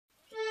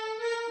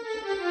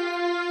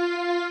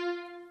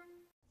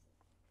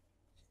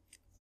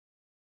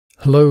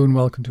Hello and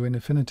welcome to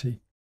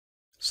Affinity.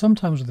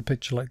 Sometimes with a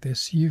picture like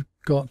this you've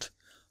got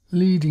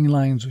leading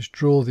lines which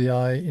draw the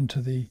eye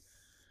into the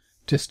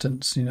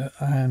distance,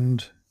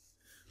 and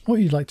what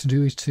you'd like to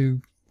do is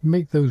to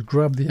make those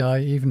grab the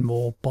eye even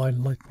more by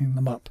lightening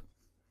them up.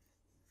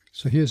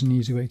 So here's an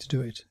easy way to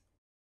do it.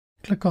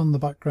 Click on the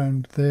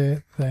background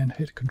there, then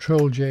hit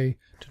Ctrl J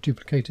to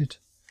duplicate it.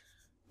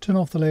 Turn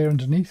off the layer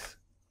underneath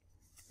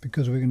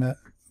because we're going to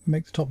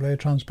make the top layer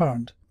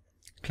transparent.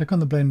 Click on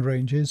the blend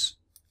ranges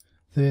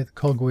there, the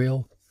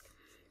cogwheel,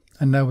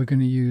 and now we're going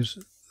to use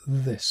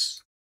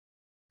this,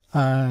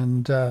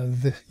 and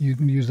you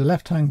can use the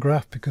left hand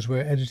graph because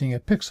we're editing a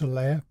pixel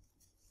layer,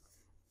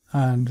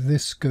 and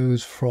this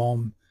goes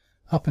from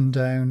up and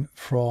down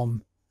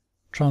from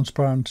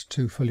transparent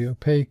to fully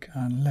opaque,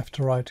 and left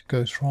to right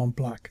goes from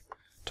black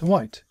to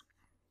white.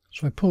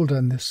 So I pull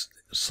down this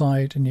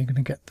side and you're going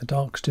to get the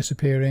darks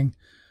disappearing,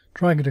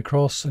 drag it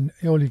across, and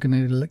all you're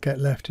going to get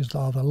left is the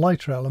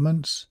lighter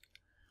elements.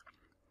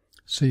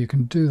 So you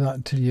can do that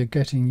until you're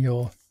getting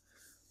your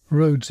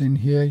roads in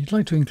here. You'd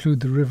like to include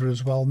the river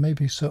as well,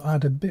 maybe, so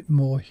add a bit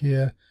more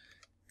here.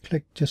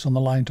 Click just on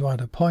the line to add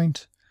a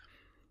point.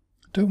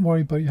 Don't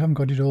worry about you haven't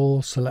got it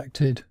all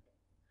selected,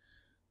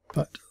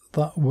 but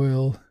that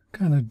will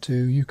kind of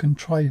do. You can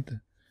try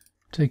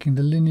taking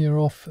the linear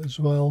off as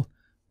well.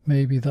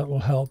 Maybe that will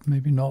help,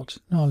 maybe not.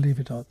 No, I'll leave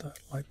it out there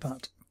like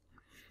that.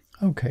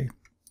 Okay.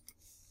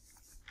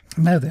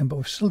 Now then, but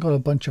we've still got a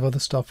bunch of other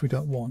stuff we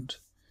don't want.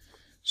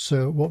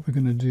 So what we're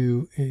going to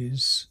do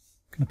is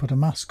going to put a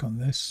mask on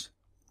this.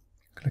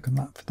 Click on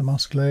that for the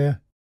mask layer.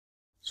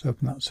 So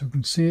open that so we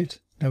can see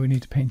it. Now we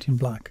need to paint in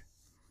black.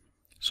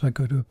 So I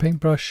go to a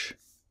paintbrush,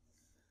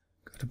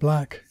 go to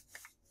black,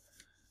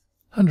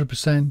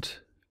 100%,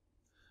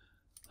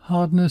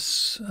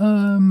 hardness,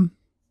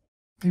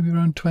 maybe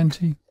around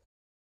 20.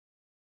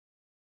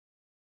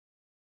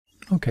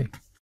 Okay.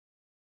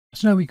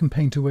 So now we can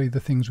paint away the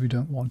things we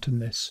don't want in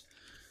this.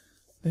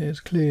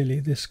 There's clearly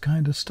this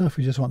kind of stuff.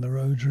 We just want the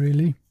roads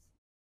really.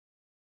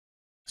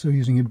 So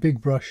using a big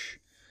brush,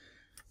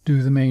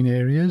 do the main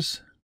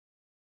areas.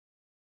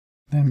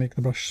 Then make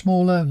the brush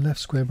smaller, left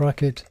square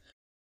bracket,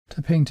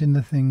 to paint in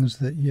the things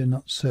that you're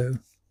not so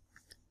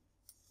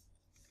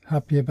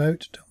happy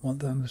about. Don't want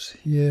those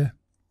here.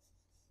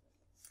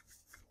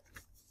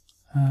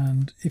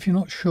 And if you're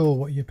not sure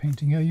what you're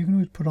painting here, you can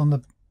always put on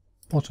the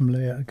bottom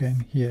layer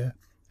again here.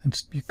 And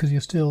because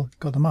you've still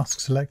got the mask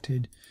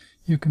selected,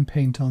 you can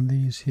paint on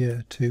these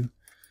here to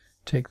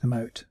take them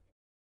out.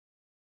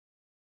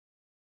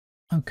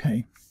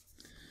 Okay,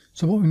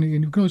 so what we need,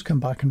 you can always come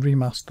back and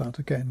remask that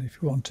again if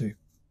you want to.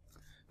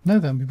 Now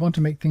then, we want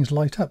to make things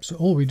light up, so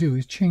all we do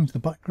is change the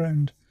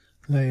background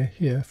layer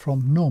here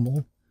from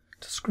normal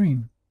to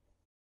screen.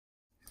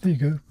 There you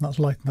go, that's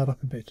lightened that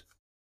up a bit.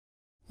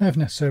 Now if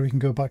necessary we can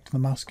go back to the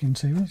masking and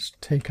say, let's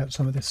take out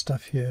some of this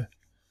stuff here.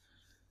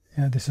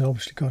 Yeah, this has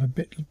obviously got a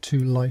bit too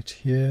light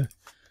here.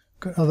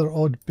 Got other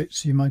odd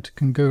bits you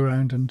can go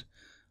around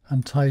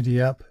and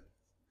tidy up.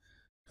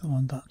 Don't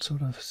want that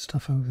sort of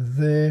stuff over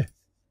there,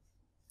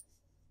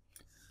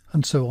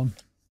 and so on.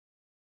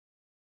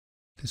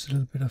 There's a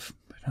little bit of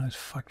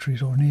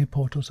factories or an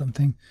airport or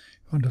something.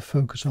 You want to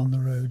focus on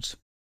the roads.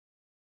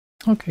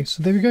 Okay,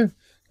 so there we go.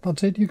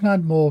 That's it. You can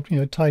add more,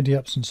 tidy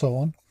ups and so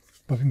on.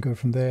 But we can go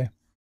from there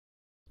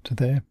to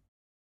there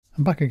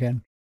and back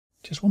again.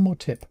 Just one more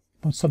tip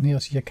on something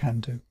else you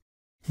can do,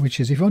 which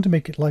is if you want to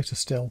make it lighter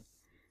still,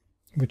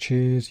 which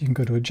is you can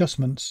go to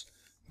adjustments,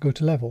 go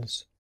to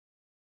levels,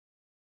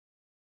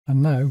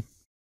 and now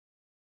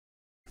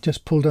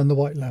just pull down the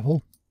white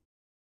level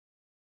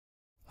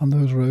and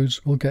those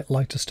roads will get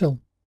lighter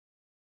still.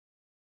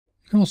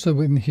 You can also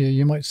in here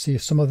you might see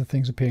some other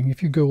things appearing.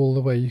 If you go all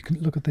the way you can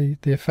look at the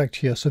effect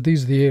here. So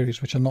these are the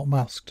areas which are not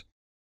masked.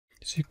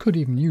 So you could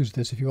even use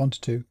this if you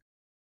wanted to.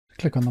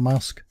 Click on the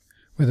mask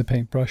with a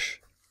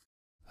paintbrush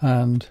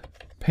and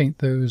paint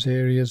those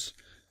areas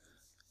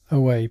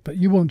away, but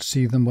you won't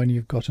see them when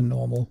you've got a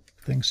normal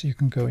thing, so you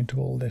can go into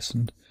all this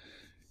and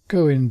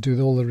go in and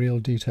do all the real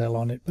detail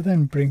on it, but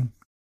then bring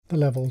the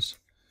levels,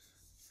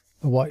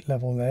 the white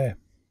level there,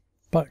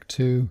 back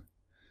to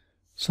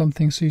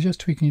something, so you're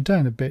just tweaking it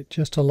down a bit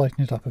just to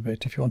lighten it up a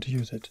bit if you want to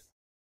use it.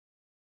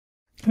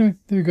 Anyway,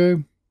 there you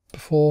go,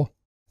 before,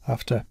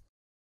 after,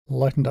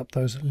 lightened up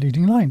those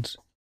leading lines.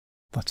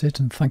 That's it,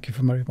 and thank you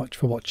very much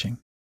for watching.